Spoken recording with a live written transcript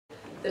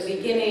the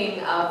beginning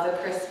of the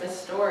Christmas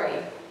story.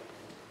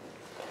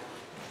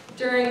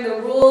 During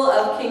the rule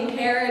of King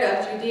Herod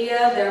of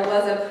Judea, there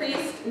was a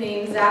priest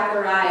named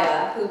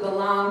Zechariah who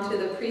belonged to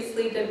the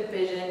priestly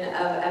division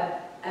of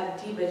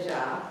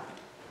Abijah.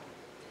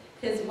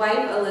 His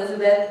wife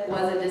Elizabeth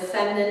was a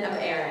descendant of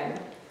Aaron.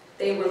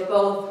 They were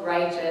both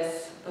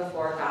righteous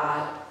before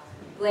God,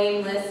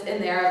 blameless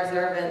in their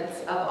observance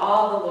of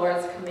all the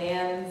Lord's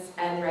commands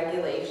and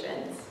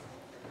regulations.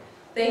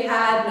 They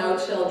had no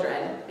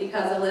children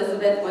because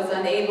Elizabeth was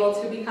unable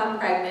to become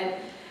pregnant,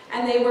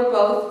 and they were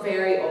both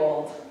very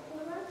old.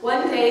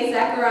 One day,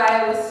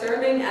 Zechariah was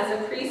serving as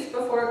a priest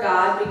before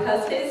God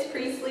because his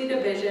priestly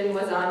division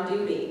was on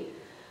duty.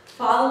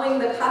 Following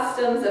the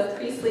customs of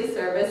priestly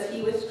service,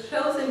 he was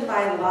chosen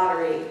by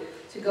lottery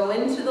to go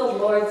into the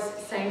Lord's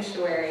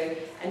sanctuary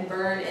and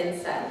burn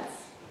incense.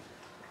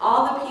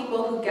 All the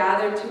people who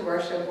gathered to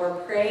worship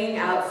were praying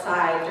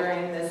outside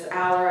during this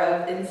hour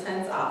of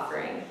incense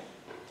offering.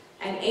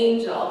 An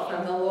angel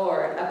from the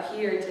Lord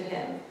appeared to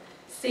him,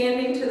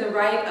 standing to the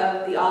right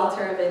of the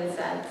altar of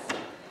incense.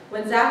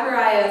 When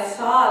Zechariah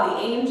saw the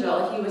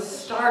angel, he was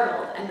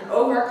startled and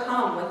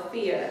overcome with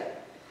fear.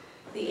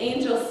 The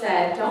angel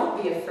said,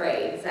 "Don't be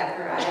afraid,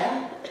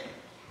 Zechariah.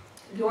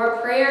 Your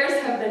prayers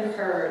have been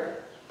heard.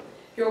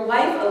 Your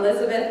wife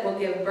Elizabeth will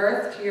give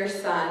birth to your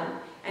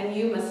son, and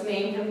you must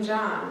name him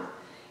John.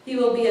 He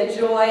will be a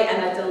joy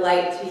and a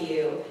delight to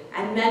you,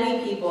 and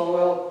many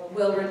people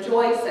will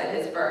rejoice at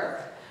his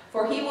birth,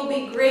 for he will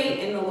be great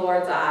in the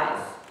Lord's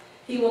eyes.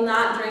 He will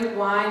not drink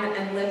wine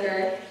and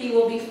liquor. He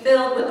will be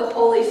filled with the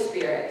Holy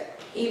Spirit,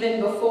 even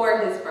before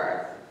his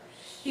birth.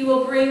 He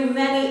will bring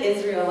many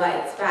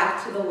Israelites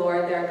back to the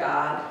Lord their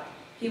God.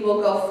 He will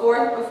go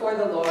forth before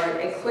the Lord,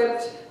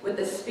 equipped with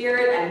the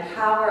spirit and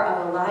power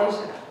of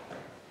Elijah.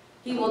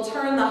 He will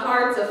turn the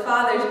hearts of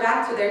fathers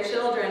back to their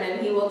children,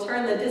 and he will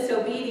turn the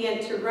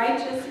disobedient to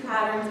righteous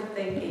patterns of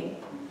thinking.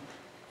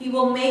 He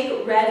will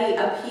make ready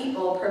a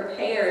people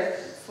prepared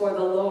for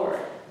the Lord."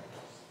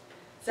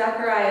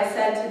 Zechariah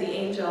said to the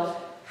angel,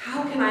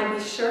 "How can I be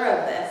sure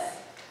of this?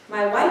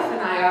 My wife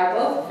and I are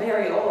both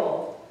very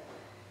old."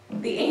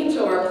 The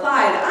angel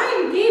replied, "I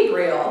am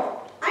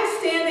Gabriel. I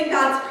stand in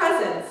God's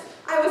presence.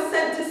 I was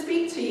sent to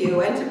speak to you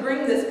and to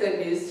bring this good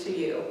news to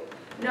you.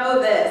 Know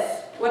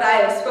this, what I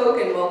have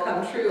spoken will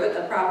come true at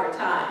the proper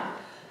time.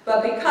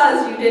 But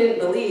because you didn't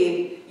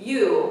believe,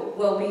 you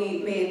will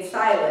be made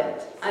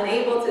silent,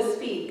 unable to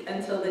speak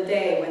until the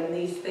day when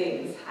these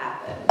things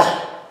happen."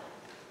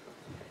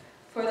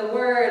 For the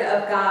word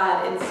of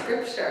God in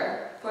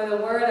Scripture, for the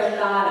word of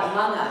God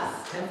among us,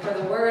 and for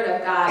the word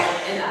of God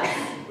within us,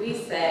 we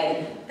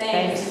say,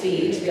 thanks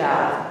be to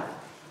God.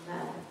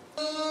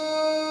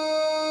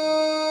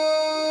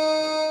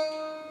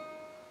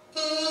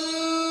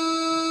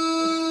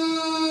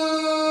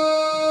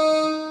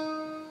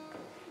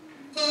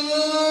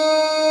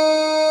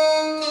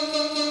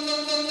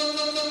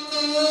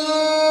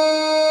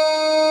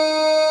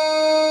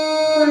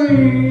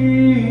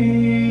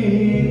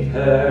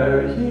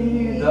 Prepare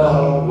ye the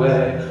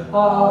way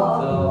of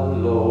the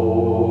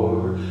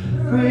Lord.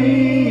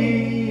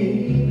 Prepare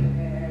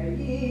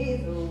ye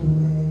the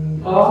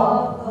way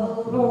of the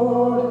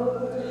Lord.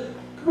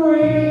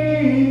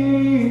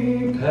 Prepare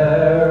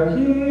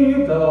ye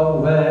the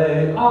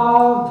way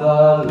of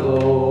the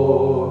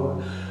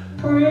Lord.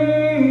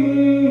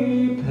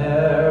 Prepare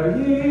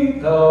ye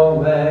the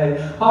way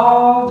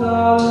of the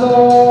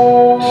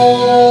Lord.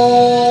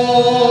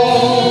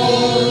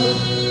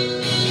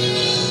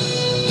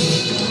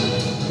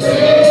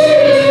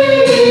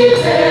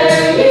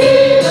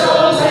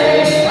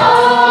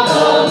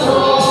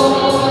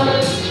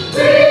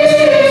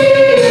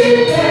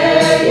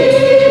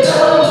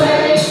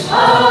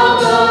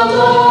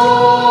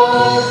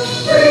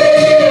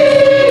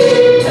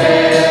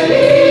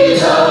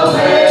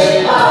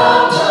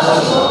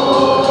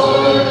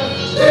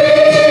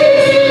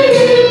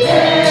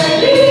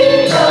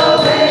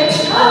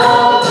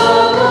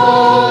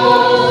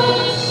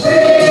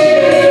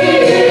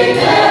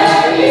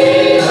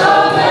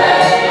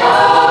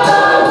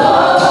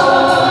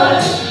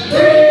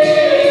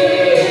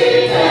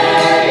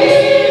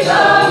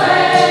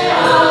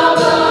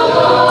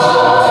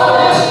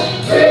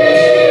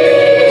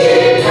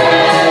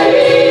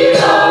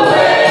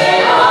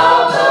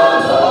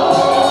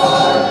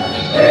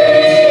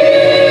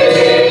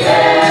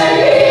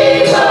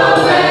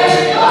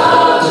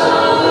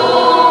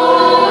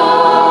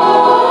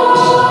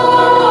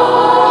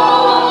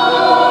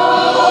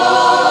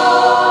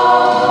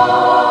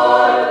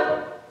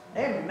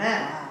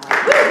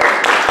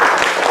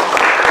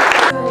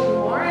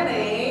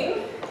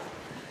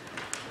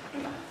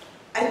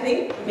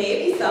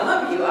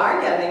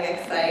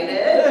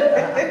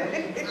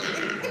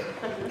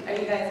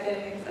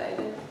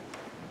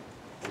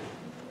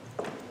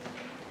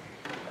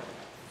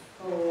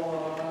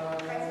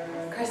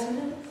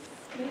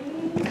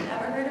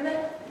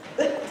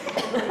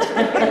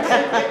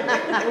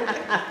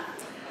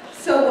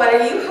 So what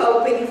are you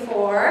hoping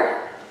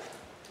for?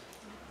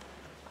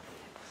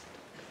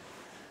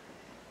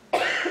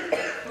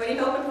 What are you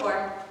hoping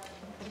for?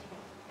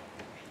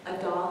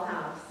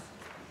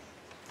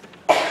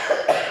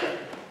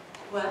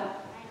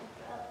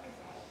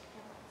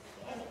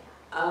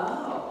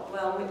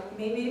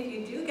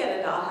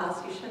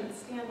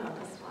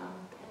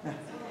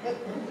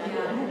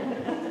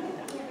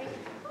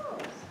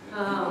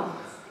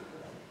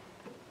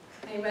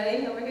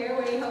 Anybody over here?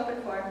 What are you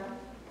hoping for?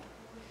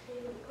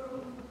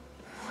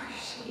 More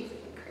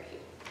shaving cream.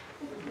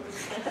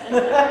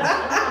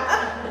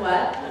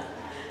 What?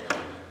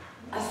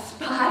 A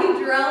spy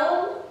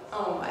drone?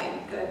 Oh my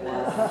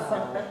goodness.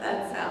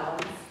 That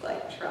sounds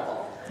like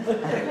trouble.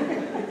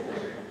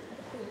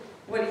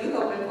 What are you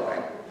hoping for?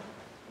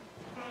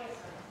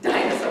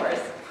 Dinosaurs.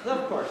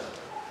 Of course.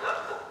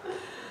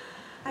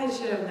 I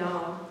should have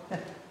known.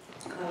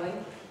 Chloe?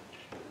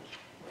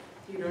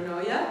 You don't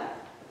know yet?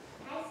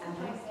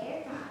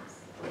 Triceratops.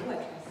 Oh, a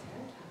triceratops.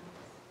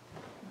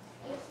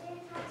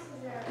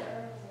 Triceratopses are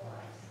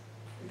herbivores.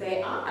 They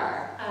are.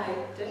 I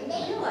didn't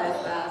realize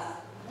that.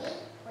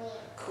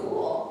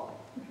 Cool.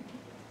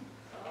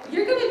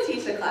 You're going to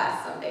teach a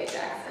class someday,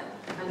 Jackson,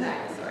 on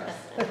dinosaurs.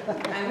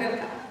 I'm going to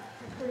come.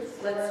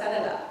 Let's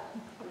set it up.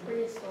 A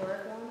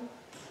prehistoric one?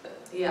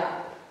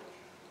 Yeah.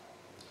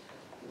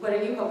 What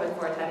are you hoping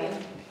for, Teddy? Is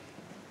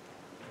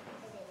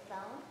it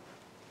phone?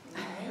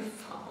 Your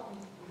phone.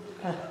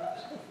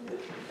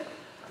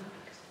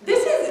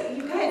 This is,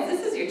 you guys,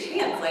 this is your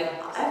chance. Like,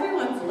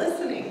 everyone's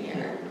listening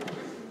here.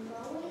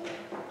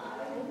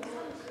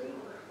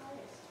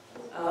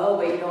 Oh,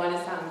 but you don't want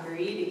to sound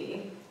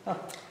greedy.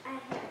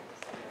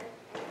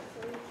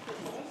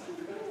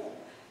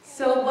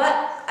 So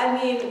what, I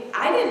mean,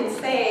 I didn't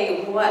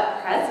say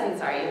what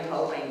presents are you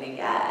hoping to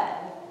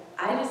get.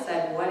 I just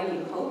said, what are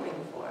you hoping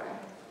for?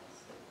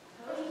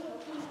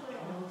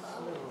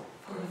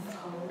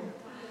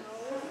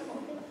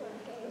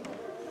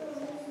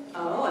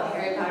 Oh, a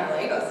Harry Potter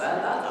Lego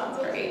set. That sounds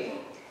great.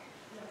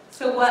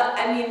 So what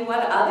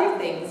other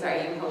things are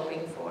you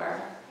hoping for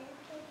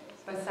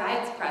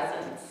besides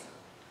presents?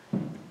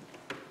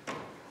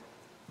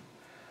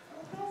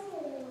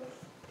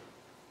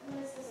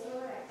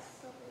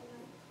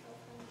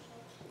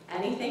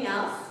 Anything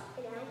else?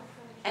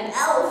 An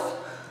elf.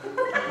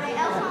 My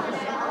elf on the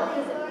shelf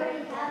is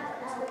already have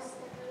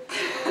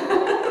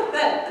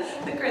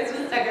The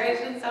Christmas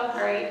decorations sound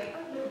great.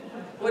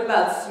 What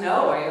about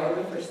snow? Are you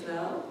hoping for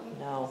snow?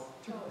 No.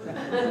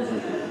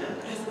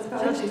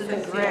 Just Just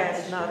the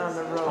grass, not on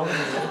the road.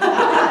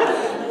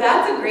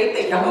 That's a great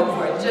thing to hope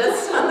for.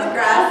 Just on the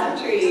grass and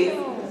trees.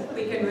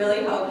 We can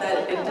really hope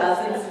that it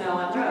doesn't snow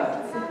on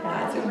roads.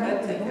 That's a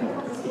good thing.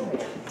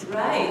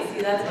 Right.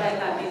 See, that's why I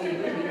thought maybe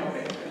you would be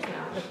hoping for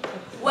snow.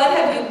 What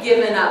have you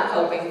given up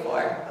hoping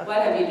for?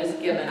 What have you just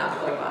given up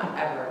hope on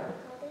ever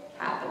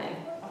happening?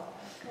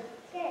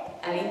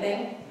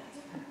 Anything?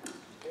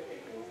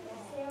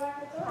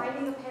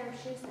 Finding a pair of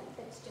shoes that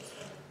fits just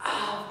right.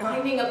 Oh,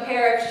 finding a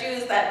pair of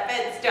shoes that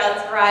fits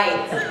just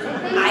right.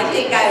 I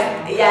think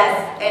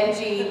yes, and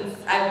jeans.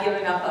 I've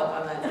given up hope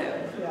on that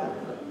too. Yeah.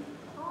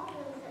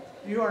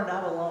 You are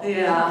not alone.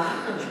 Yeah.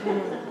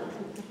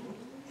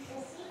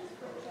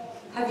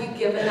 Have you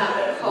given up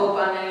hope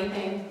on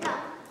anything? No.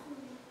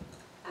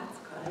 That's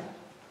good.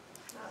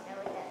 I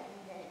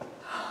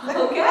don't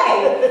know what that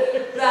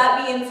Okay.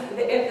 That means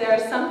if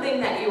there's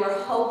something that you were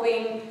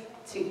hoping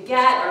to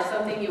get or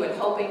something you were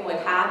hoping would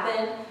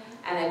happen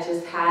and it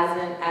just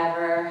hasn't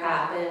ever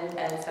happened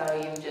and so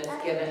you've just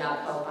given up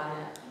hope on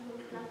it.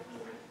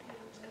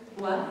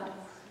 What?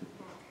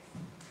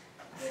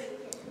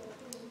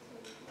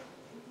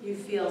 You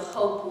feel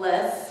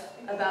hopeless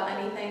about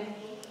anything?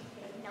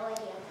 No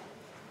idea.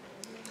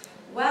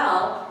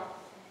 Well,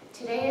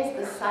 today is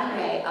the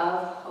Sunday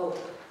of hope.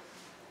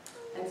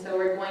 And so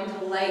we're going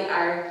to light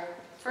our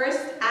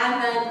first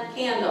Advent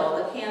candle,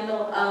 the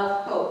candle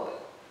of hope.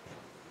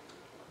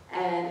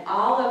 And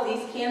all of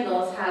these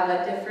candles have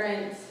a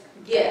different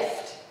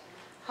gift.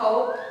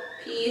 Hope,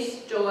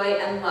 peace, joy,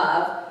 and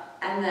love.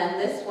 And then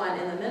this one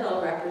in the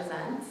middle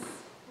represents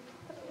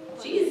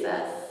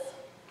Jesus.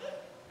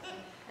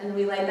 And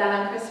we light that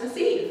on Christmas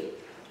Eve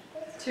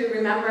to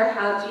remember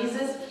how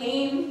Jesus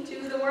came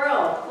to the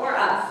world for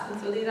us.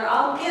 And so these are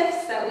all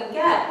gifts that we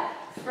get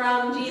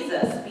from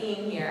Jesus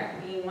being here,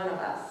 being one of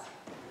us.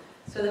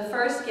 So the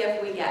first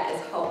gift we get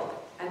is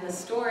hope. And the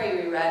story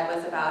we read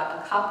was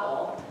about a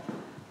couple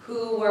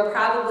who were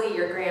probably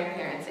your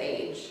grandparents'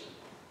 age,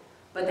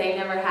 but they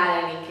never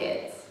had any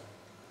kids.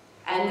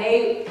 And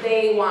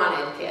they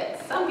wanted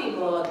kids. Some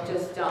people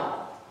just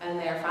don't, and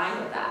they're fine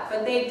with that.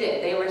 But they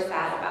did. They were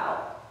sad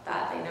about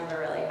that. They never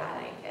really had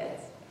any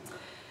kids.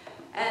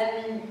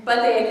 But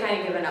they had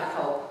kind of given up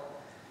hope.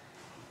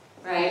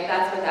 Right?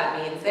 That's what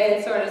that means. They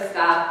had sort of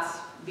stopped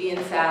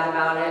being sad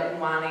about it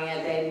and wanting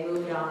it. They'd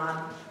moved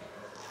on.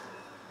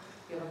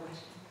 You have a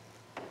question?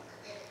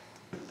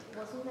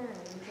 Wasn't there an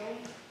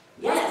angel?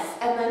 Yes,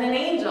 and then an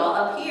angel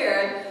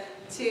appeared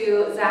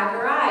to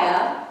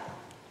Zechariah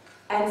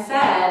and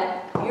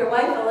said, your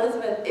wife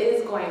Elizabeth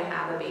is going to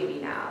have a baby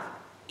now.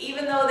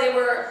 Even though they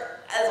were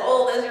as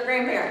old as your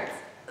grandparents.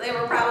 They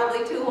were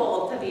probably too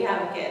old to be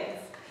having kids.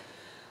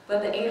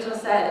 But the angel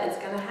said, it's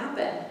going to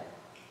happen.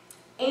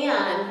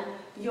 And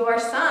your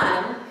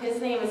son, his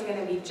name is going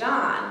to be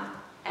John,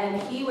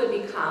 and he would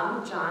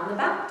become John the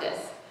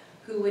Baptist,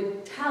 who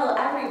would tell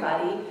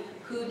everybody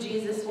who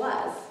Jesus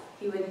was.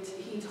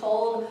 He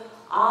told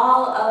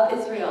all of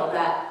Israel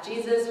that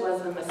Jesus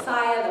was the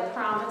Messiah, the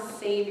promised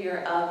Savior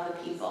of the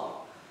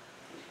people.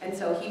 And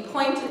so he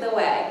pointed the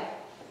way.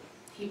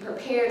 He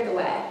prepared the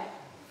way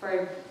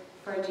for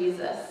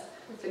Jesus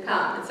to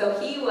come. And so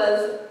he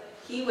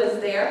was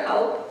their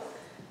hope.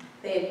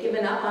 They had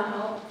given up on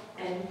hope,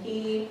 and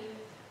he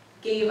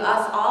gave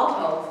us all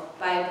hope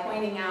by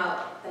pointing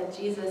out that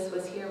Jesus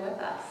was here with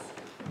us.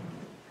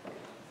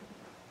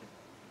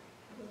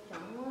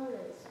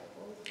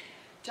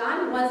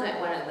 John wasn't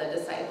one of the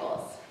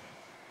disciples,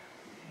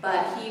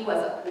 but he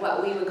was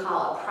what we would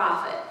call a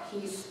prophet.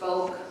 He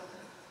spoke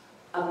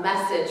a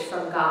message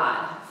from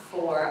God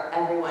for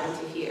everyone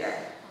to hear,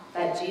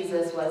 that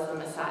Jesus was the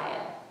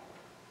Messiah.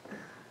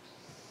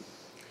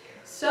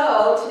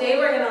 So today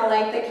we're going to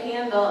light the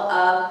candle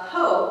of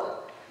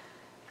hope.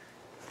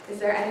 Is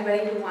there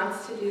anybody who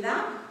wants to do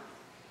that?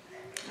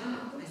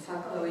 Oh, I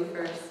saw Chloe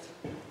first.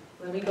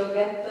 Let me go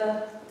get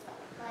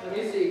let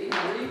me see, can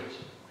I reach?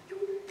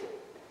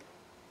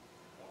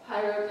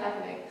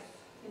 Pyrotechnics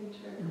in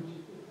church.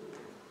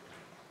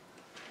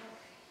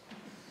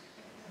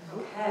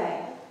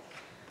 Okay.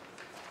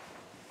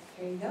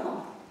 Here you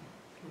go.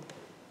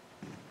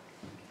 I'm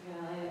going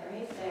to light it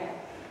right there.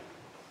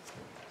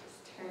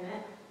 Just turn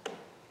it.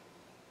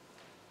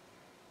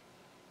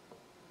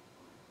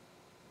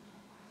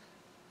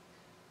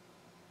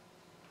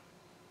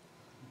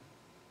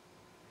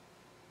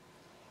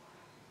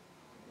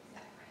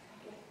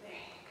 There you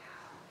go.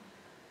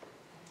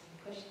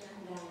 Push that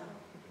down.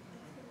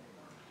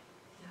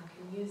 Now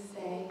can you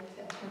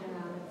turn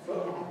around and say to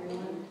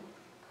everyone?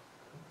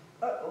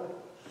 Uh-oh.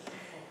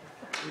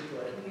 Can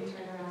you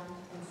turn around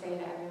and say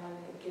to everyone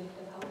the gift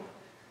of hope?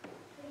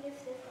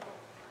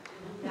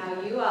 Now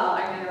you all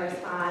are going to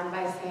respond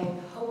by saying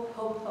hope,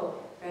 hope, hope.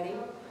 Ready?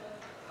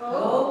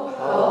 Hope,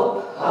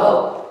 hope,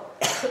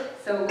 hope.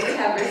 So we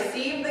have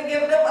received the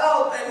gift of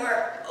hope and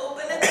we're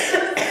opening it to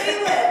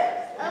receive it.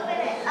 Open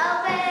it,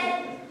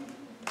 open.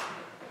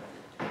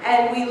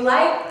 And we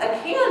light a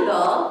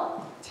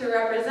candle to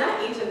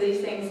represent each of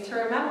these things, to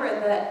remember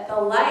that the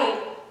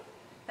light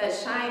that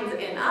shines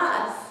in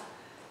us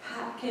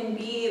can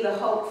be the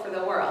hope for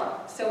the world.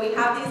 So we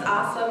have these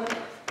awesome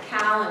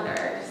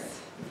calendars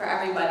for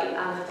everybody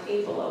on the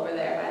table over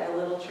there by the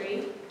little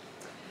tree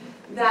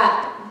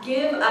that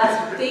give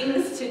us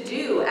things to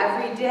do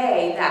every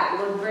day that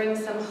will bring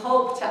some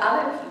hope to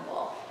other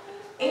people.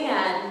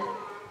 And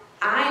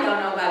I don't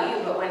know about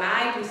you, but when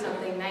I do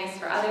something nice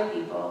for other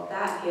people,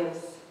 that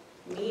gives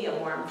me a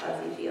warm,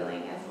 fuzzy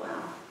feeling as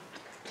well.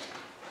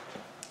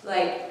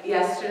 Like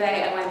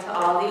yesterday, I went to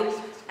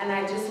Aldi and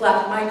I just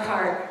left my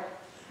cart.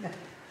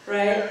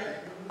 Right?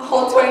 A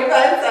whole 25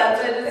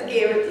 cents, I just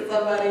gave it to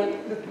somebody.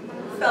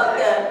 Felt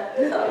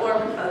good. Felt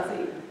warm and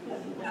fuzzy.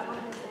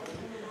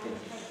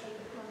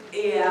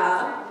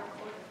 Yeah.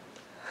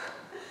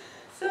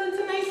 So it's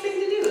a nice thing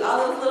to do.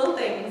 All those little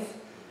things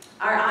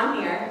are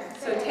on here.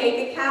 So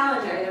take a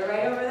calendar, they're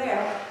right over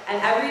there.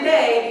 And every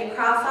day you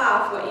cross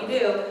off what you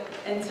do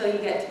until you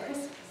get to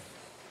Christmas.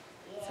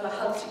 So it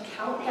helps you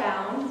count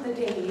down the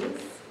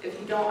days, if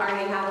you don't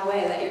already have a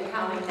way that you're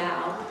counting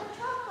down.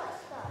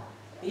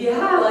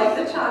 Yeah, I like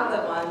the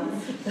chocolate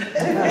ones.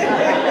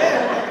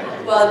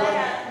 Well,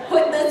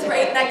 put this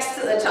right next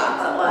to the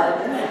chocolate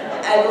one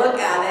and look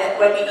at it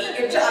when you eat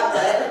your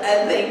chocolate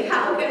and think,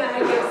 how can I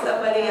give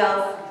somebody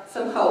else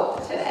some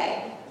hope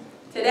today?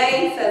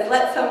 Today says,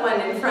 let someone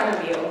in front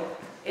of you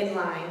in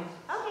line.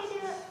 Okay, do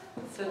it.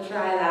 So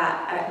try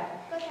that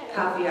at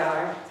coffee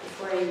hour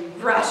before you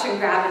rush and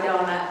grab a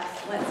donut.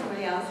 Let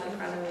somebody else in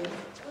front of you.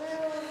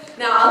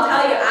 Now, I'll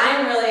tell you,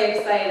 I'm really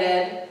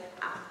excited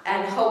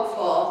and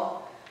hopeful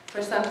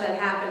for something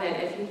happening,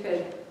 if you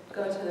could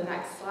go to the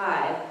next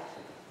slide,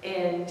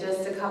 in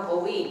just a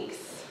couple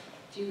weeks.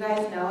 Do you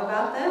guys know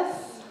about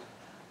this?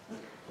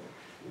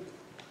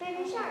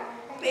 Baby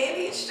shark.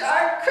 Baby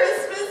Shark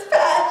Christmas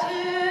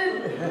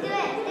pageant! Do it,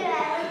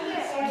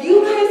 let's hear it.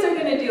 You guys are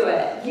going to do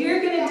it.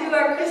 You're going to do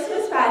our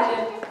Christmas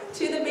pageant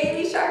to the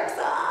Baby Shark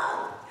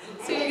song.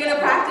 So you're going to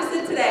practice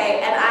it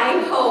today, and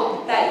I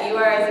hope that you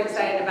are as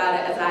excited about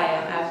it as I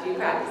am after you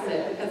practice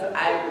it, because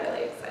I'm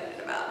really excited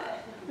about it.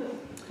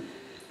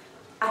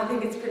 I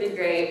think it's pretty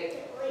great.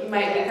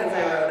 Might because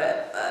I wrote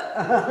it, but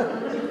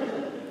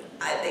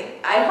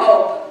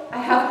I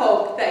have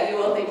hope that you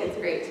will think it's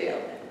great too.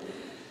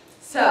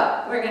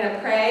 So we're going to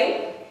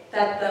pray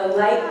that the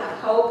light of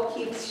hope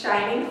keeps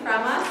shining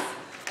from us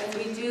as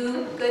we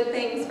do good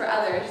things for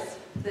others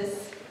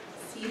this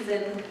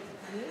season,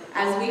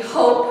 as we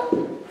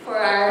hope for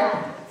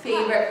our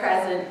favorite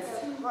presents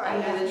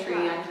under the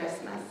tree on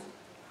Christmas.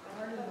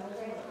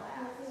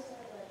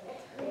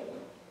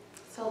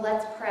 So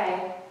let's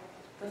pray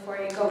before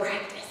you go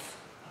practice.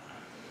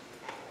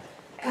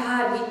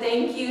 God, we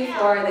thank you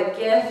for the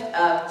gift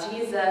of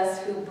Jesus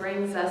who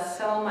brings us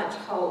so much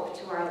hope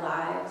to our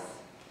lives.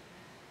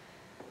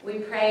 We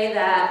pray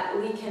that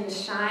we can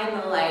shine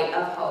the light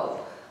of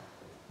hope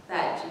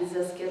that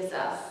Jesus gives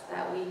us,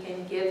 that we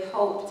can give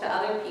hope to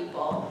other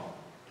people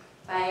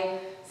by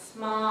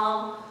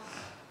small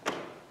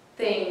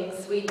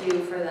things we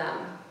do for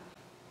them.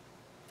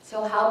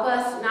 So help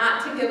us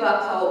not to give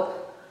up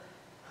hope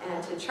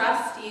and to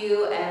trust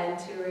you and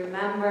to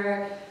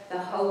remember the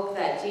hope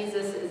that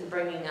Jesus is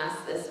bringing us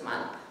this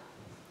month.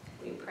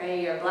 We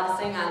pray your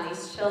blessing on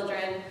these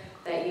children,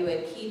 that you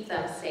would keep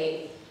them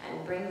safe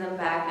and bring them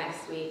back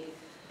next week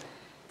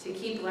to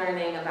keep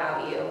learning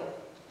about you.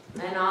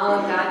 And all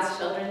of God's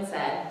children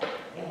said,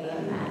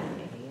 amen.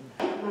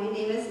 My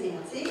name is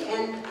Nancy,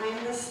 and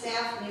I'm the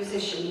staff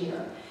musician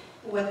here.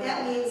 What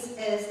that means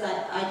is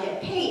that I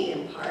get paid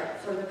in part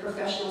for the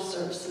professional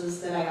services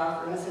that I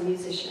offer as a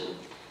musician.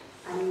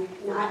 I'm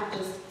not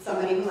just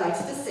somebody who likes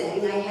to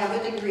sing. I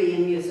have a degree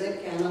in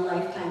music and a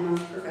lifetime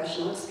of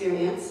professional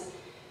experience.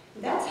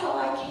 That's how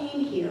I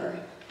came here.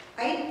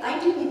 I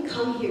didn't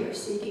come here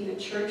seeking a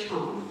church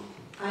home.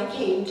 I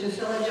came to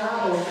fill a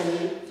job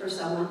opening for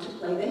someone to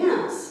play the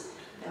hymns.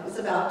 That was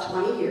about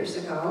 20 years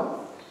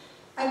ago.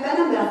 I've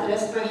been a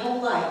Methodist my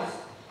whole life,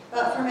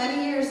 but for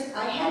many years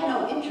I had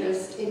no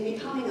interest in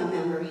becoming a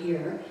member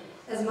here,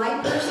 as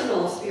my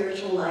personal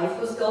spiritual life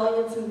was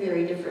going in some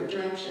very different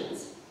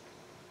directions.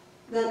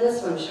 Then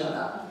this one showed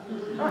up.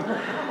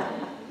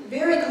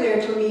 Very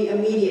clear to me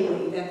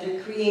immediately that the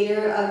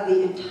creator of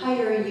the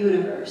entire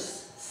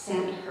universe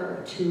sent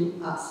her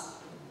to us.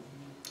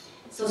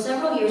 So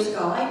several years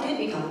ago, I did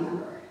become a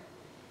member.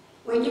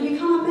 When you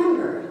become a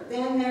member,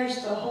 then there's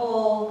the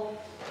whole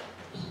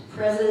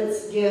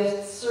presents,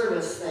 gifts,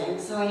 service thing,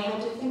 so I had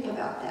to think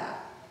about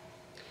that.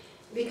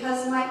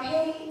 Because my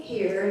pay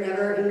here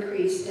never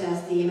increased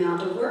as the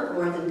amount of work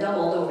more than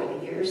doubled over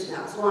the years, and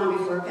that was long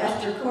before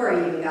Pastor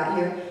Corey even got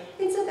here.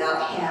 It's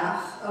about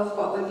half of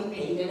what would be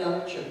paid at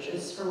other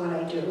churches for what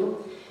I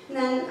do. And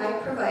then I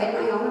provide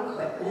my own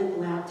equipment,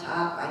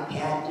 laptop,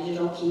 iPad,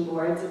 digital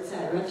keyboards,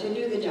 etc. to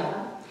do the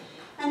job.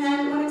 And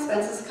then when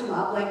expenses come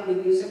up, like new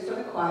music for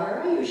the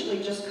choir, I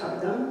usually just cover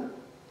them.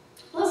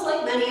 Plus,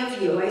 like many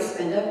of you, I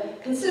spend a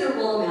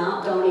considerable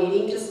amount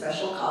donating to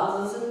special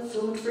causes and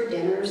food for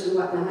dinners and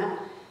whatnot.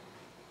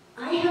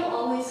 I have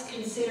always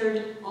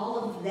considered all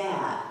of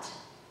that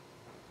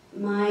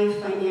my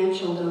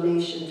financial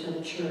donation to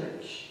the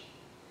church.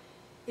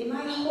 In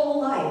my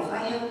whole life, I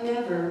have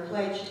never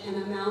pledged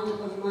an amount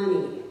of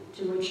money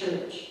to a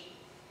church.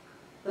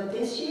 But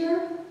this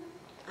year,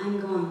 I'm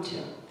going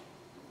to.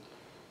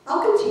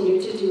 I'll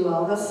continue to do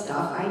all the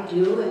stuff I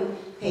do and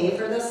pay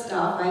for the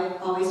stuff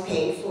I've always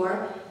paid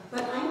for,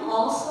 but I'm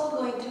also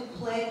going to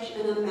pledge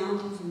an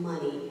amount of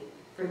money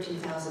for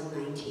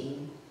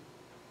 2019.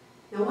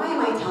 Now, why am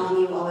I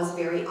telling you all this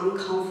very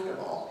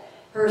uncomfortable,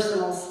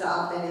 personal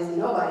stuff that is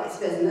nobody's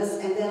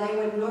business and that I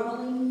would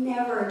normally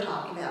never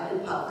talk about in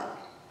public?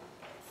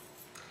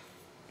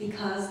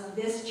 Because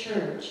this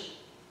church,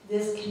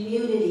 this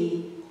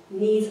community,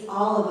 needs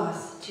all of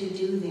us to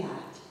do that.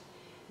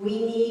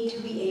 We need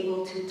to be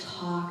able to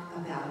talk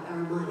about our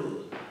money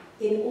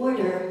in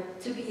order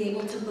to be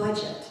able to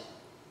budget.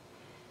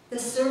 The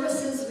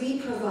services we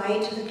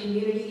provide to the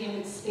community have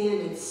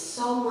expanded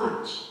so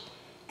much.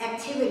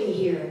 Activity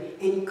here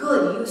and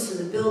good use of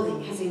the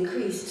building has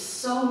increased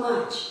so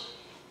much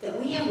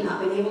that we have not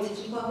been able to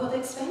keep up with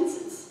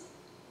expenses.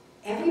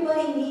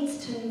 Everybody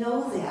needs to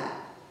know that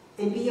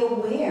and be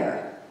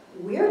aware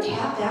we're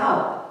tapped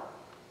out.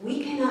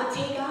 We cannot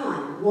take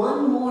on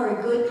one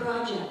more good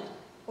project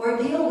or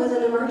deal with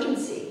an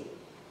emergency.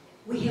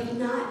 We have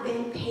not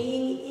been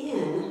paying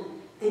in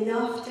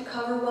enough to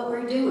cover what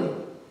we're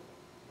doing.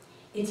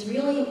 It's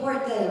really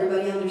important that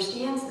everybody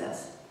understands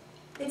this.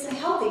 It's a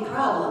healthy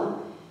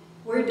problem.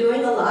 We're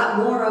doing a lot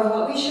more of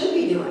what we should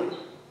be doing.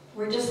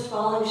 We're just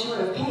falling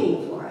short of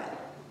paying for it.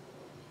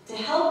 To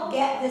help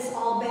get this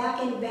all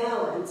back in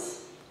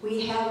balance,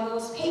 we have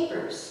those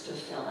papers to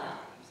fill out.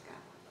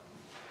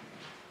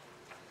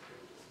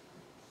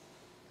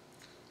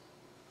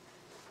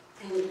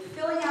 And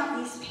filling out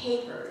these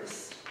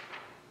papers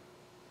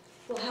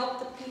will help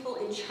the people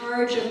in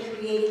charge of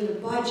creating the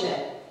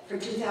budget for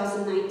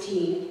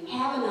 2019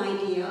 have an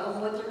idea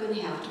of what they're going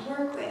to have to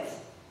work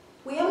with.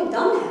 We haven't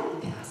done that in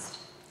the past.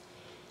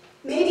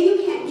 Maybe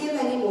you can't give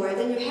any more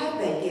than you have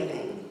been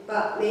giving,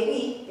 but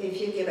maybe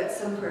if you give it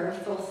some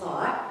prayerful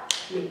thought,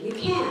 maybe you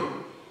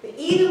can. But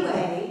either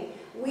way,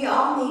 we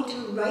all need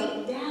to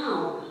write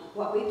down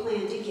what we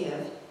plan to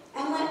give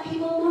and let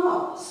people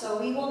know,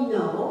 so we will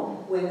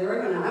know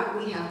whether or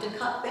not we have to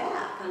cut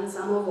back on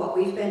some of what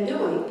we've been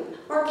doing,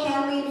 or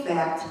can we in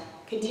fact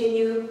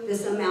continue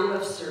this amount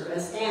of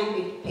service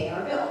and pay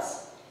our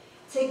bills.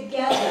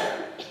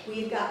 Together,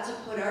 we've got to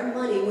put our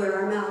money where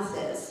our mouth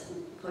is,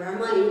 put our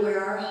money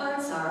where our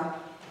hearts are,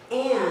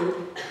 and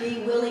be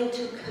willing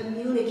to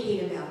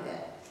communicate about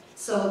it.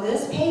 So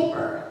this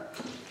paper,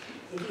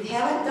 if you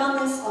haven't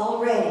done this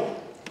already,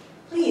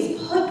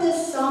 please put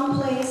this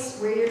someplace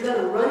where you're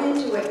going to run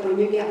into it when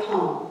you get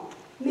home.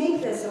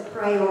 Make this a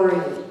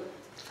priority.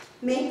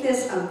 Make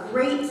this a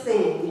great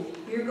thing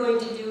you're going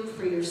to do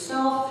for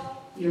yourself,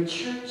 your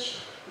church,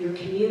 your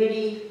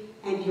community,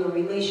 and your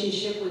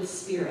relationship with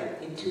Spirit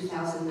in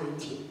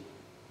 2019.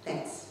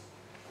 Thanks.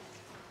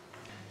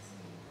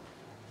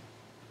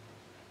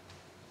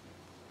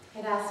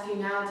 I'd ask you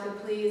now to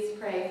please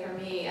pray for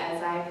me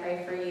as I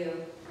pray for you.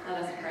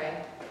 Let us pray.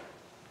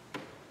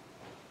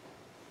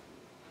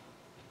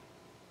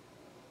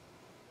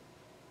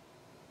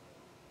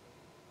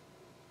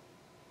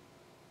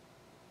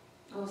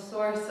 O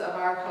source of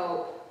our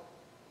hope,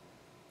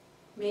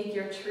 make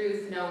your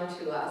truth known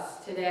to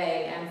us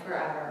today and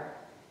forever,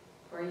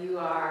 for you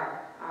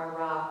are our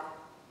rock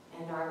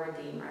and our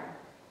Redeemer.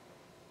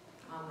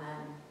 Amen.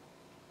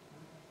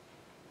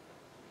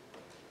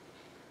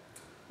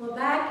 Well,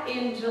 back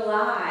in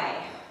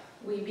July,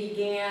 we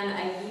began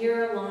a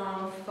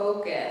year-long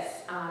focus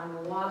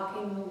on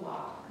walking the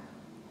walk.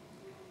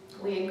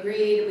 We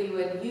agreed we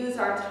would use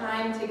our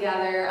time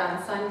together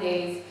on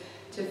Sundays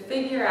to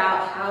figure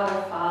out how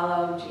to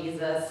follow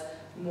Jesus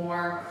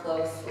more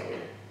closely,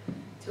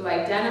 to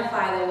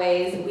identify the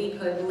ways we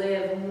could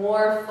live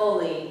more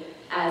fully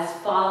as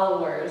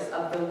followers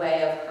of the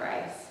way of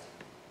Christ.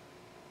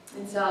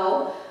 And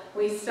so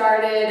we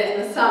started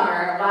in the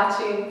summer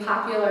watching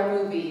popular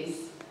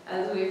movies,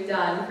 as we've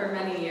done for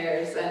many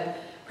years, and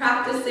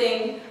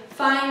practicing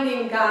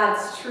finding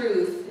God's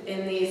truth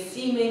in these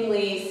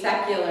seemingly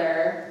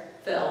secular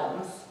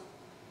films.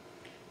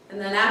 And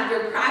then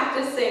after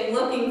practicing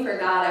looking for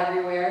God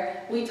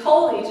everywhere, we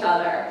told each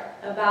other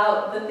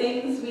about the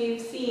things we've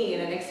seen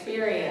and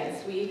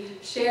experienced. We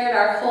shared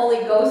our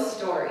Holy Ghost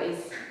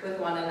stories with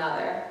one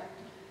another.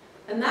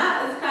 And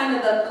that is kind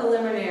of the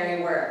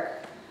preliminary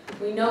work.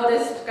 We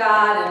noticed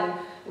God and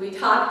we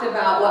talked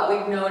about what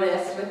we've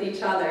noticed with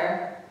each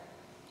other.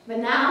 But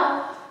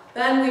now,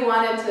 then we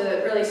wanted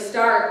to really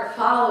start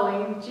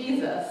following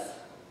Jesus,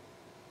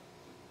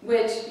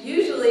 which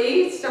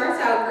usually starts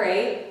out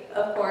great,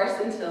 of course,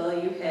 until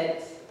you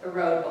hit a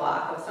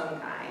roadblock of some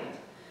kind.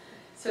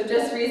 So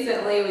just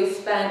recently we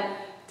spent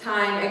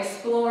time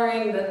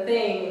exploring the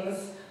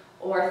things,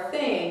 or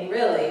thing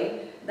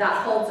really,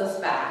 that holds us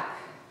back,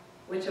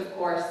 which of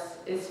course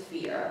is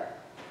fear.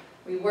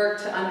 We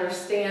work to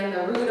understand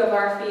the root of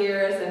our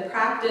fears and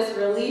practice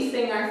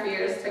releasing our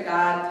fears to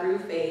God through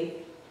faith.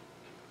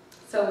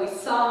 So we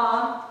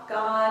saw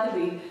God,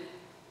 we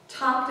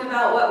talked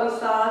about what we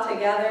saw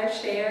together,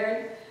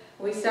 shared.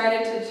 We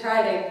started to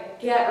try to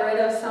get rid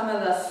of some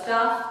of the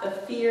stuff, the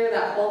fear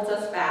that holds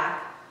us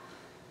back.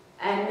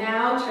 And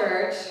now,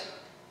 church,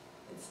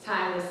 it's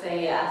time to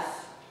say yes.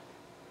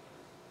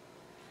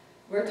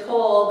 We're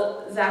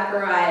told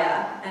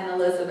Zechariah and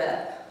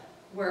Elizabeth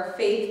were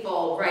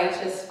faithful,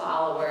 righteous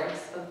followers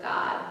of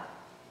God.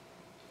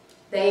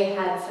 They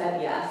had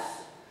said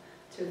yes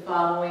to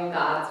following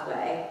God's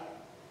way.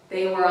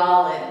 They were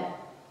all in.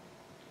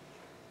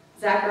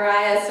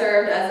 Zechariah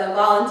served as a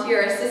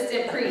volunteer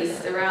assistant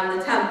priest around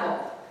the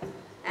temple,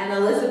 and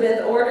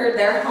Elizabeth ordered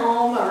their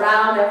home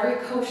around every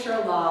kosher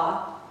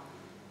law,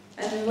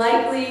 and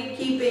likely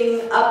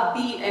keeping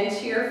upbeat and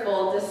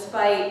cheerful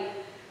despite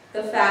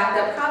the fact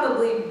that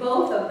probably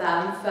both of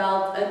them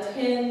felt a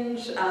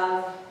tinge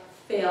of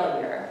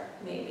failure,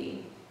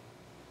 maybe,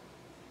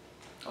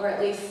 or at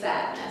least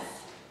sadness.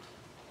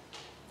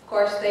 Of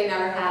course, they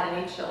never had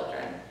any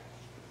children.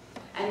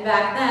 And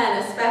back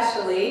then,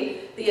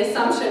 especially, the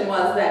assumption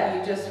was that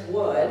you just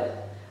would.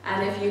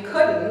 And if you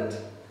couldn't,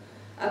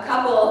 a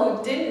couple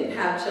who didn't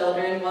have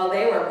children, well,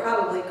 they were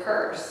probably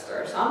cursed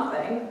or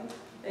something.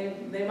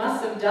 They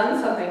must have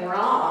done something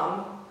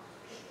wrong.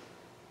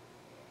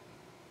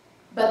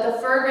 But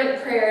the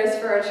fervent prayers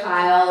for a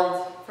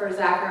child, for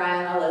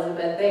Zechariah and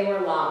Elizabeth, they were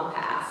long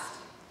past.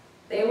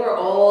 They were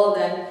old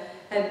and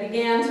had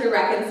began to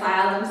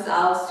reconcile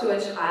themselves to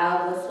a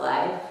childless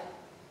life.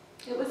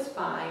 It was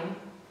fine.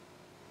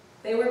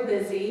 They were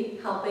busy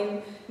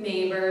helping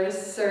neighbors,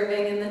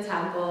 serving in the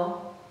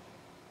temple.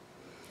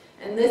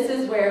 And this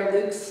is where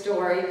Luke's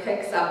story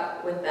picks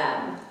up with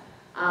them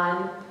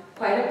on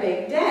quite a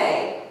big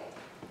day.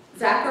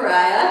 Zechariah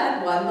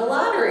had won the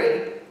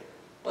lottery.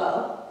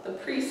 Well, the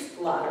priest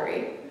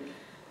lottery.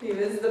 He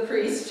was the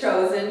priest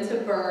chosen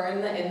to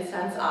burn the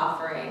incense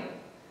offering.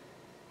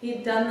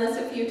 He'd done this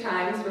a few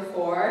times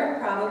before,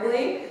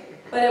 probably,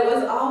 but it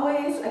was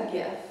always a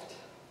gift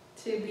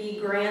to be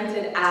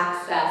granted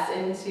access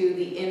into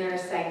the inner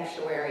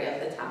sanctuary of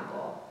the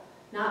temple.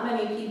 Not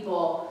many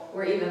people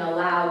were even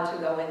allowed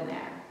to go in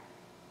there.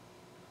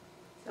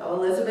 So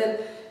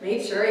Elizabeth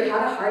made sure he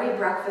had a hearty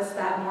breakfast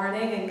that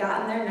morning and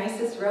got in their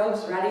nicest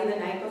robes ready the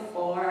night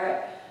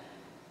before.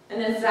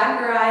 And as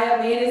Zechariah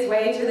made his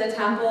way to the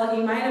temple,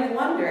 he might have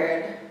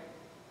wondered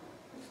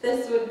if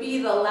this would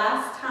be the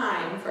last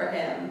time for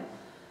him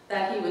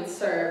that he would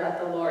serve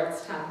at the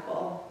Lord's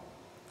temple,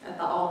 at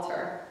the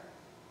altar.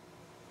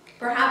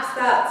 Perhaps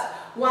that's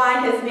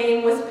why his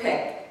name was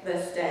picked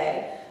this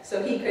day,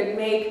 so he could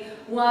make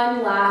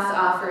one last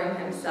offering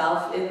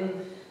himself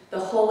in the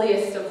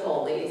holiest of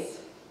holies.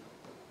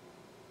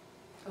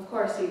 Of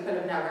course, he could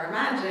have never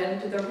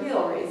imagined the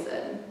real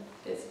reason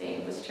his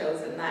name was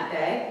chosen that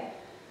day.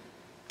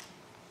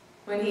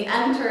 When he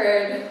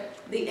entered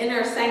the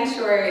inner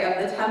sanctuary of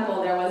the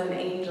temple, there was an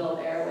angel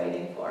there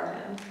waiting for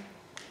him.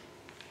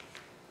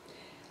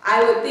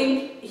 I would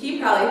think he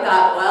probably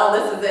thought, well,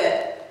 this is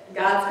it.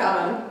 God's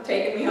coming,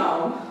 taking me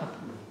home.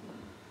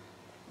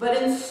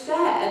 But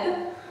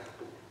instead,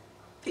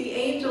 the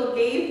angel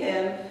gave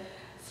him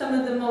some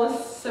of the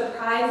most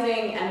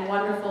surprising and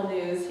wonderful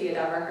news he had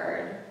ever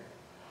heard.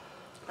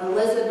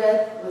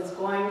 Elizabeth was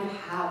going to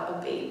have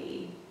a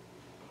baby.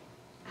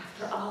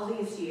 after all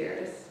these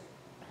years.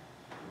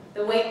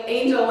 The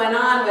angel went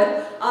on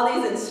with all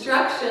these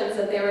instructions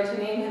that they were to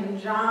name him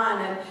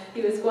John, and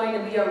he was going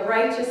to be a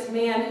righteous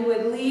man who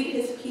would lead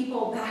his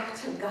people back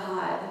to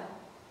God.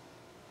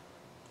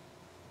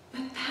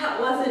 But that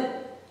wasn't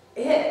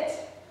it.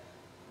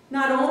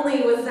 Not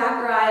only was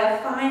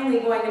Zechariah finally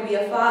going to be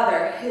a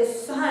father, his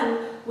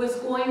son was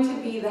going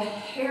to be the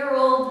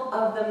herald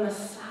of the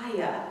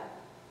Messiah,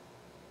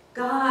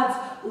 God's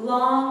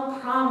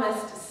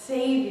long-promised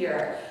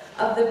Savior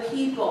of the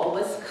people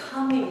was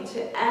coming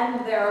to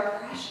end their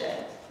oppression.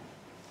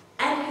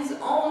 And his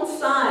own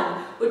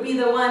son would be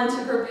the one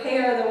to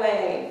prepare the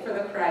way for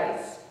the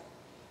Christ.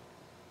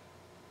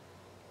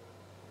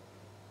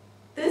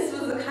 This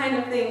was the kind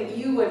of thing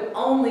you would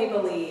only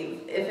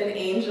believe if an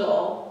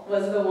angel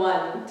was the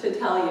one to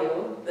tell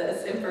you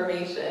this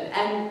information.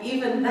 And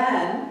even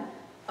then,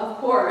 of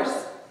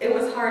course, it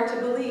was hard to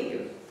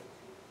believe.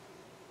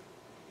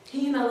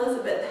 He and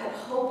Elizabeth had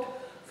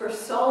hoped for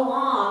so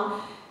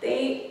long,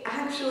 they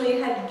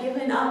actually had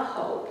given up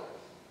hope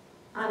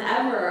on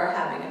ever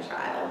having a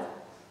child.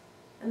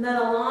 And then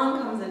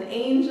along comes an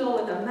angel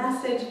with a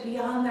message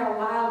beyond their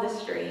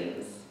wildest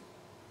dreams.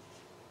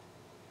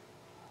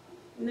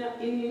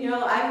 You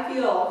know, I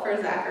feel for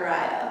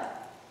Zechariah.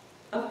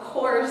 Of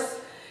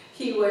course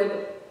he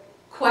would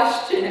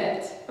question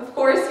it. Of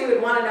course he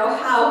would want to know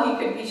how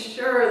he could be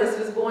sure this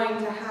was going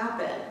to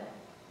happen.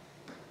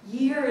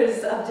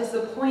 Years of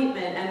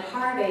disappointment and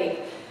heartache,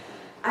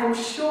 I'm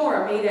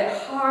sure, made it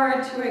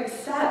hard to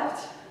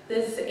accept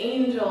this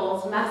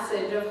angel's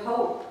message of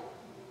hope.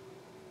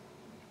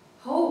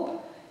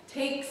 Hope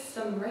takes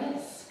some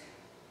risk,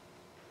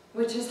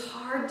 which is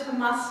hard to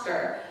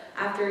muster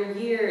after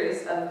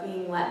years of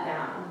being let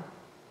down.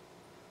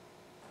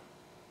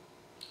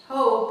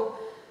 Hope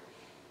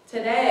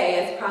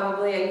today is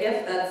probably a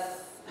gift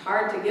that's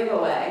hard to give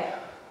away.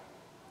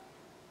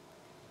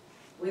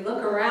 We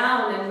look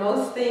around and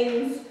most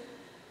things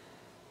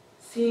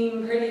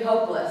seem pretty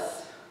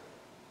hopeless.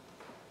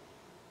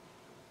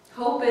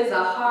 Hope is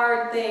a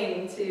hard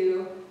thing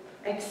to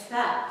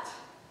accept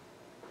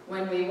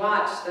when we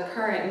watch the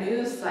current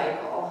news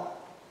cycle,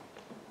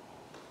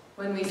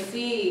 when we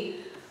see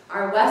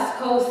our West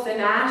Coast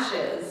in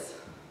ashes,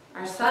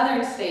 our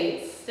southern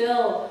states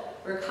still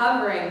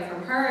recovering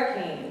from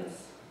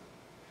hurricanes.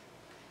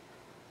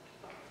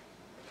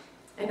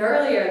 And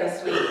earlier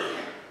this week,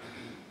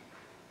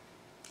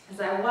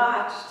 as I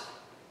watched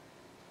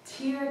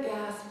tear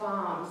gas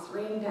bombs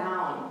rain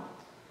down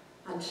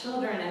on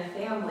children and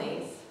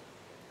families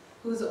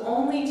whose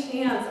only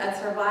chance at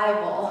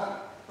survival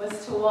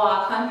was to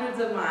walk hundreds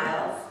of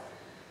miles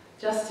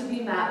just to be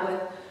met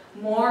with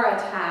more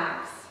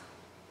attacks.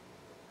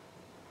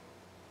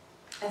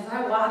 As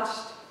I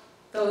watched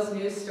those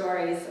news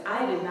stories,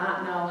 I did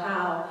not know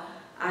how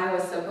I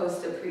was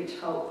supposed to preach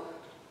hope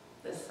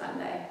this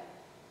Sunday.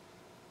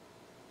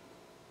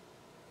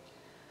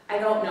 I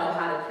don't know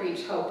how to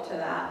preach hope to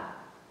that.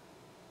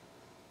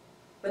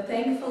 But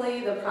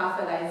thankfully, the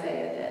prophet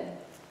Isaiah did.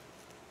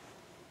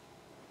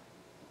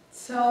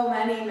 So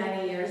many,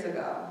 many years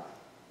ago,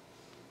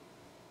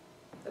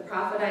 the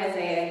prophet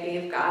Isaiah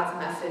gave God's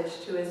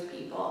message to his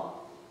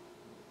people.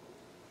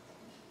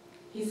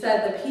 He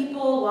said, "The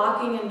people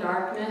walking in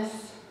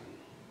darkness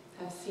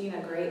have seen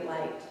a great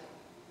light.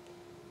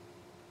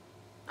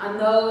 On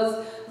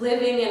those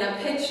living in a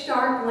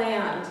pitch-dark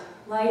land,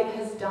 light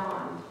has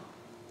dawned.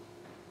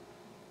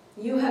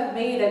 You have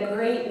made a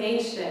great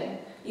nation.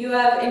 You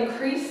have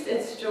increased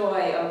its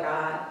joy, O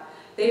God.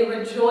 They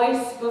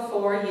rejoice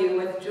before you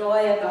with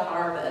joy at the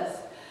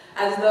harvest,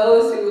 as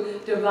those who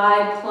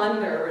divide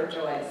plunder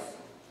rejoice.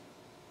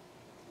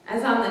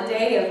 As on the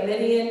day of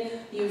Midian,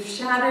 you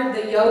shattered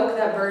the yoke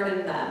that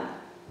burdened them,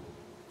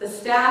 the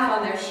staff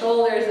on their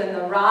shoulders and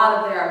the rod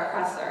of their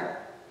oppressor.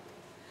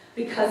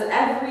 Because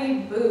every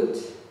boot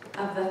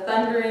of the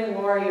thundering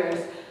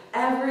warriors,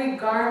 every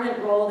garment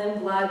rolled in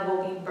blood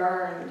will be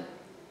burned,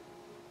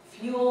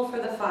 fuel for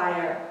the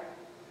fire.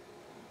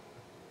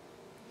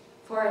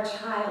 For a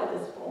child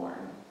is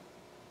born.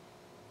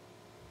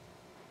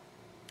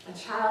 A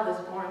child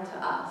is born to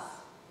us.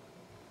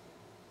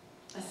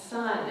 A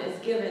son is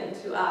given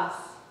to us.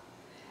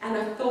 And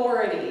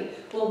authority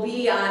will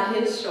be on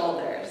his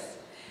shoulders.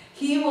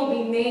 He will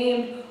be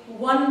named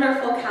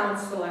Wonderful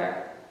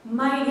Counselor,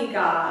 Mighty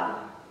God,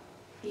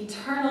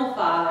 Eternal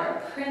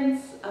Father,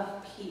 Prince of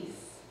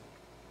Peace.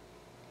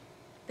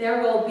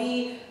 There will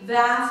be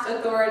vast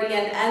authority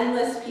and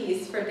endless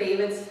peace for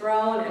David's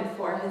throne and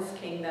for his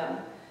kingdom,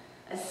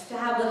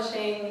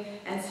 establishing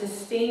and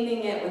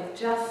sustaining it with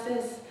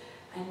justice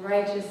and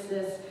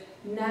righteousness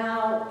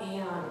now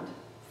and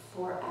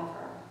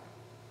forever."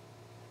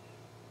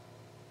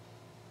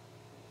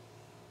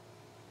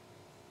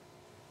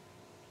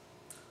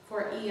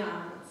 For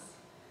eons,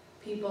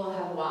 people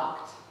have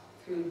walked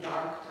through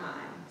dark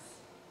times.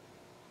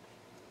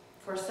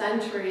 For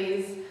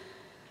centuries,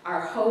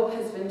 our hope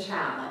has been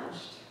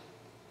challenged.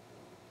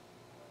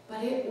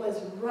 But it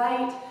was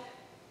right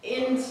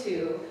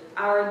into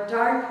our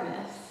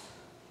darkness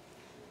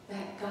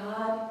that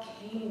God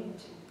came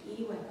to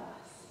be with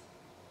us.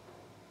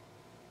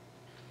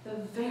 The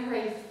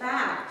very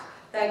fact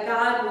that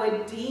God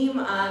would deem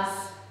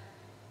us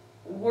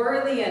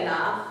worthy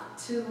enough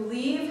to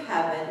leave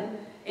heaven,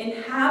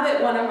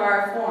 inhabit one of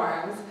our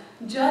forms,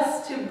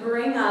 just to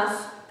bring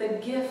us the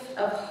gift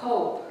of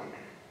hope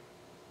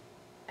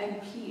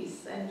and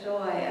peace and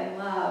joy and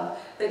love,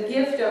 the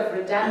gift of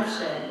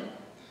redemption.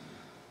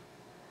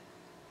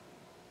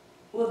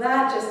 Well,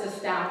 that just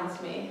astounds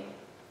me.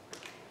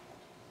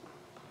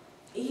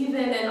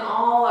 Even in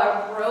all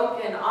our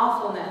broken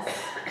awfulness,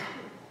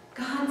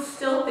 God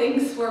still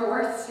thinks we're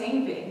worth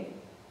saving.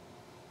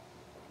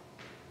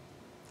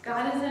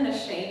 God isn't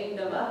ashamed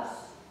of us.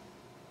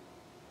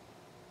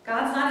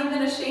 God's not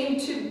even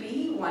ashamed to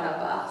be one of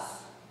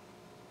us.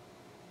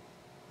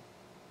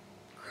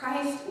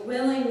 Christ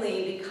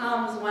willingly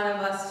becomes one of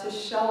us to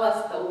show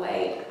us the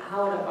way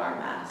out of our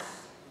mess.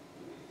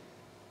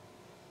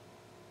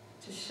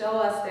 To show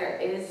us there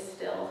is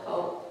still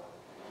hope.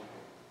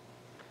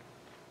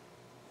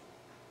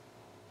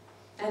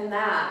 And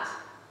that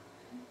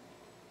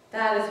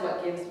is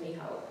what gives me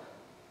hope.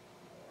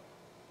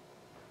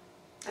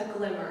 A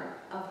glimmer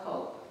of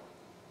hope.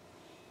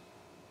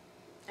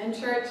 And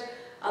church,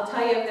 I'll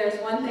tell you, if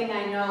there's one thing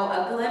I know,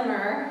 a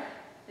glimmer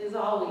is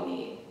all we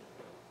need,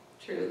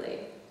 truly.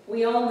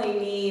 We only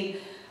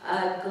need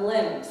a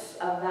glimpse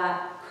of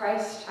that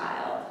Christ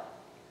child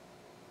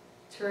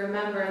to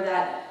remember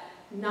that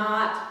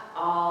not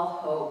all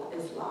hope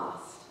is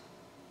lost.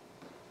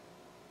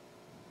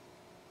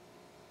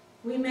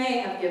 We may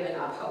have given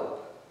up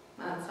hope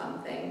on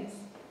some things,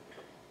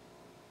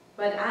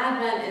 but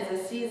Advent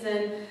is a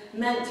season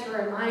meant to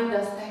remind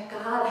us that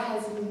God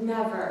has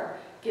never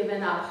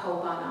given up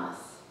hope on us.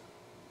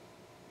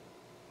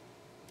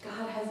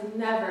 God has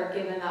never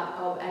given up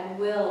hope and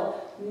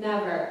will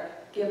never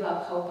give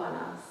up hope on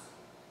us.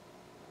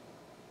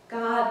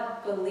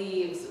 God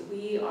believes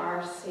we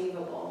are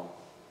savable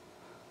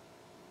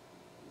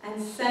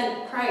and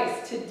sent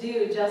Christ to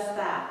do just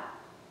that.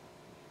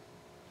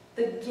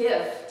 The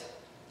gift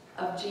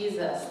of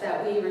Jesus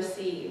that we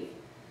receive,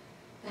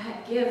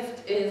 that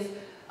gift is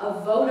a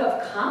vote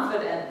of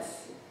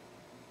confidence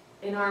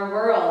in our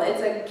world.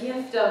 It's a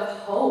gift of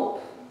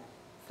hope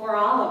for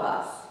all of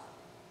us.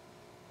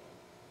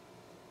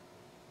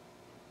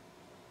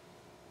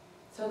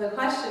 So the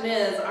question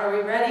is, are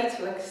we ready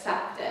to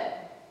accept it?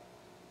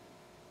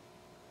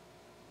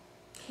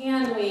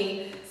 Can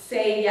we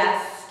say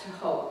yes to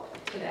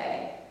hope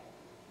today,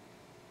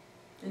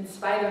 in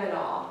spite of it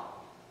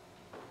all?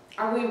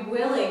 Are we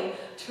willing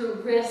to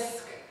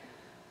risk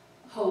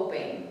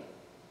hoping,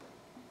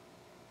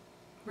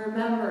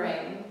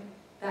 remembering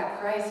that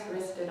Christ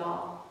risked it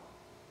all?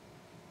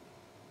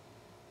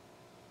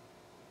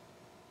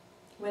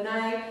 When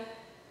I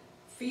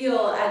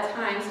feel at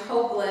times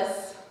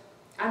hopeless,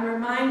 I'm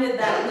reminded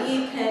that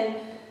we can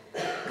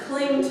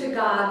cling to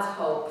God's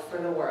hope for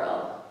the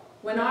world.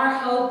 When our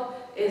hope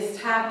is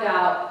tapped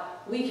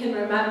out, we can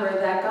remember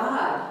that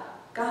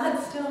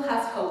God still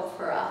has hope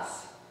for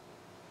us.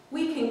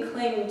 We can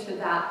cling to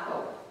that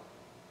hope.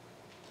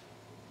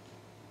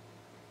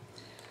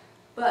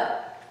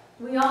 But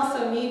we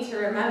also need to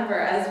remember,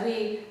 as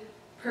we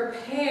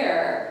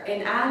prepare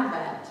in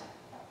Advent,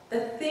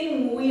 the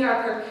thing we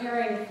are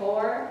preparing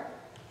for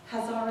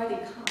has already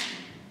come.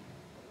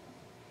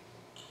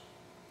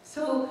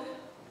 So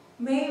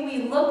may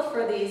we look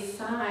for these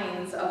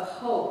signs of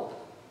hope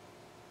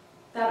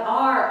that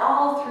are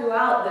all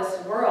throughout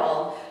this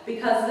world,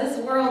 because this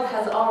world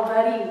has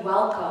already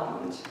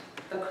welcomed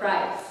the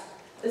Christ.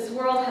 This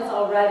world has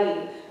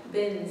already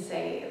been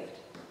saved.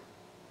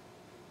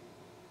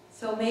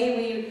 So may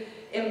we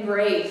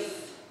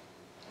embrace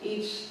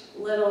each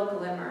little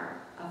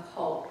glimmer of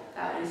hope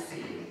that we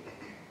see.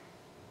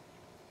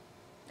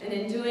 And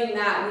in doing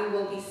that, we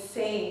will be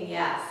saying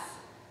yes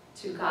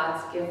to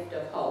God's gift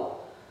of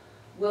hope.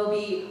 We'll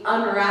be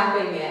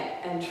unwrapping it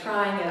and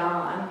trying it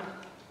on.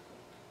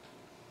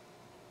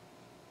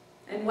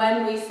 And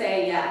when we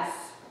say yes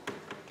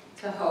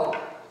to hope,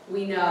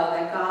 we know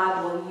that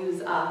God will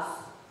use us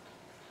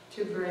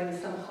to bring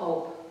some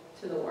hope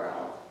to the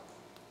world.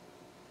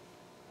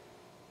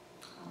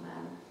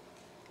 Amen.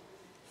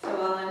 So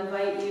I'll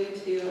invite you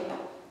to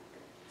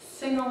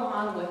sing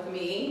along with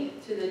me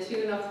to the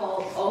tune of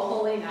O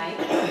Holy Night,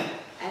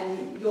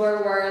 and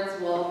your words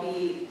will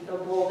be the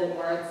bolded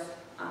words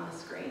on the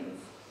screens.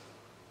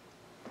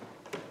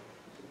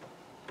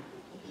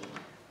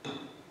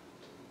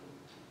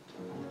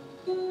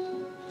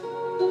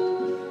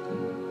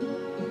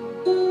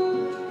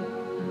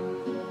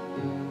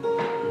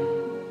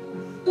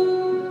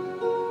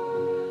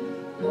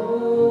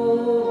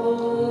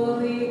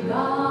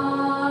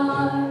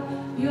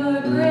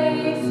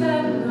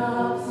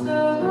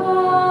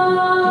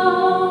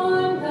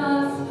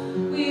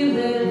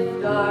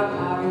 Our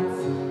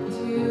hearts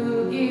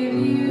to give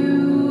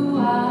you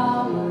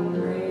our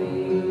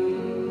praise.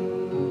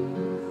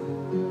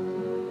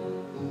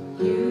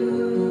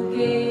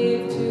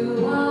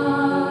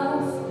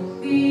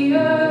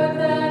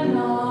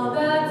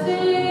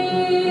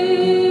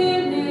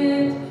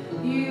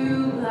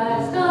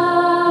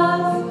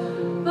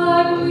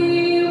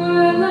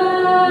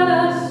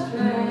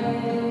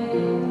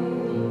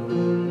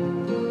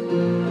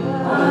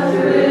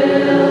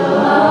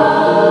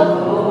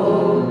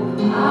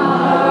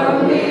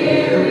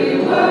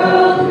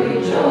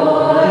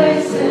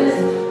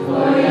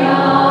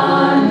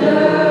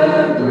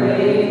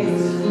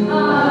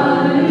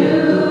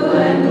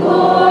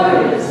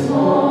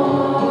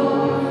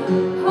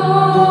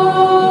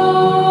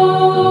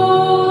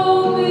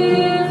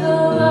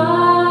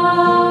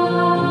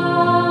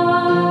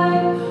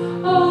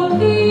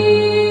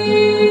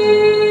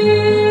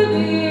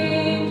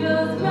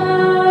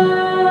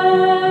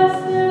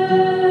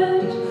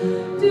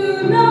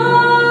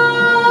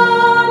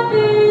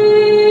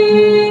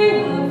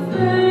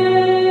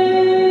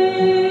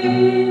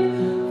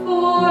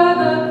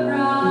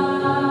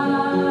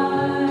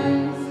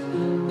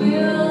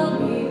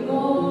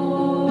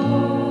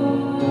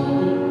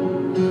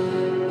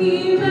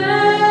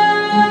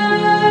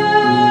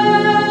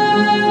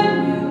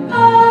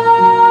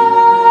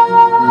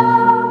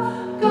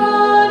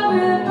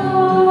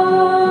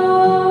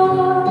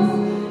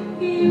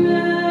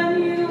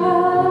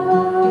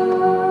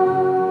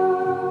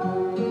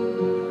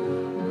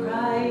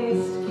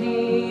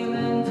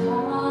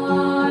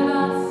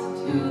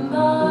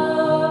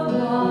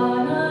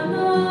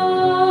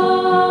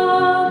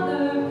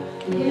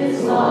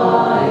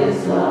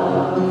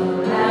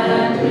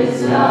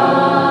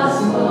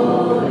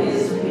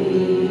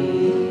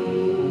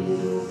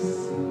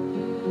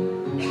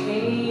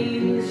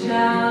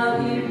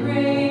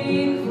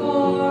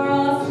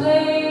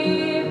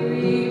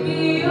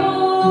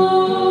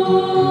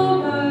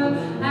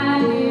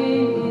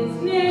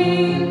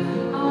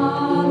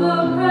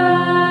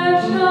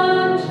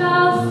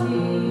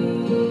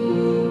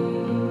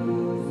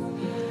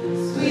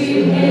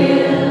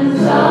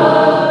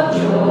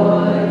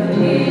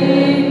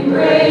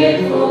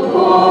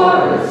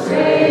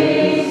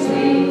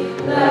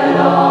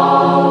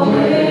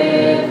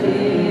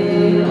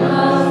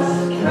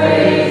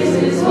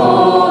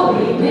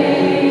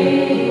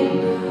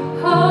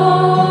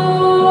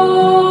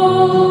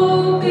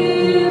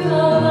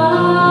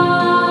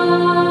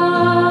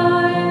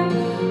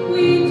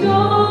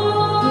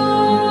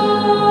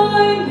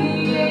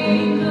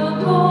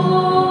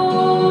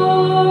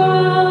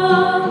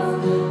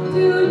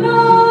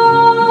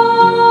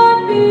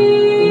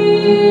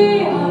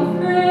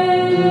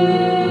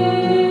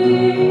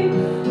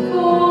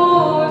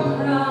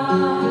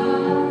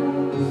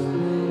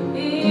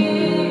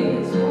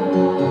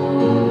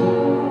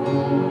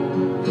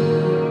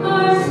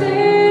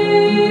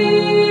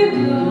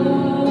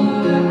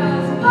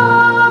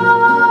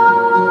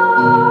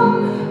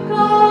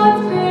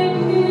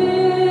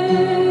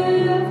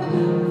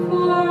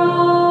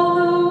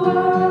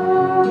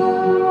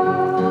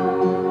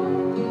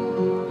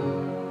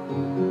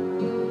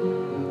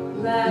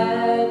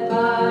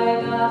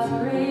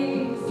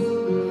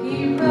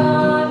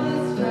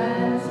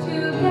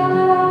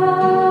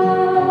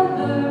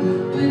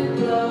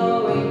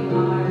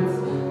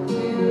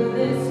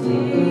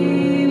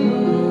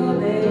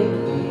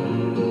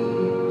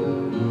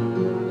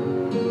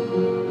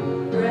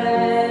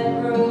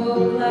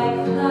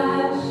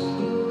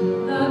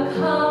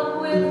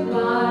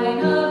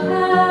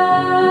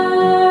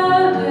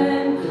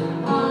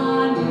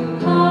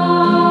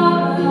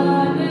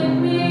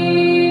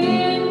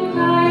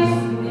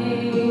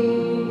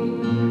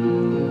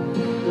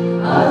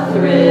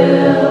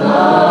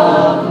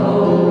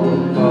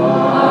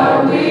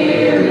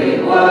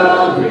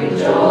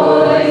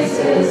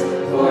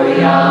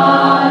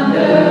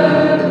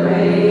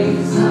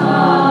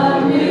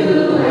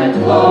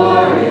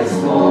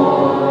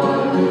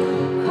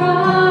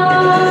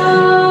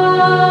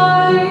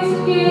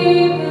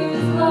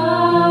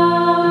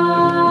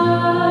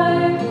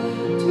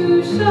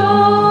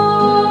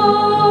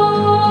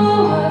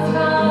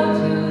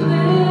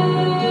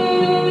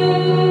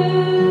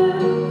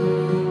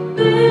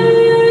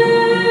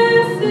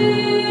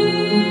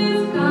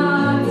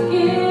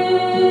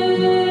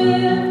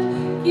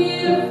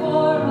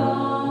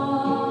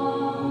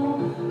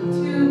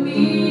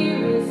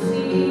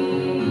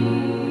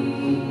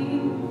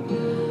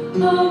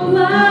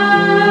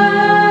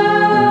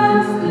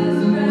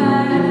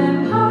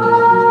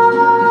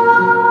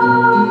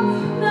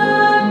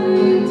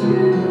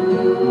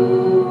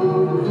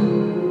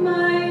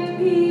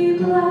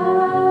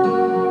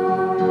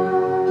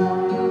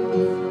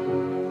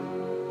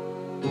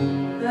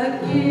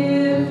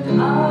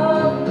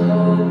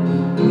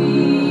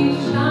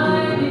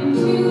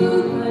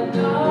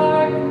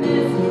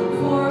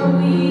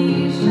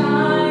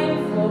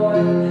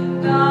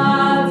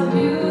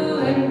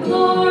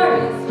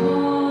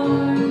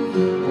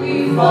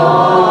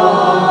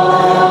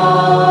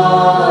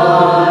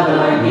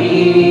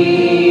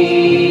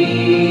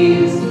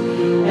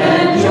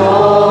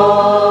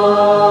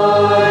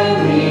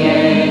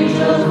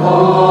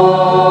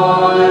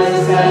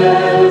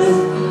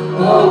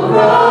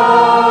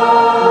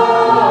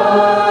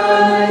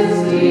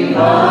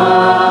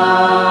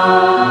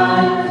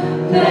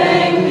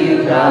 Thank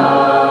you,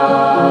 God.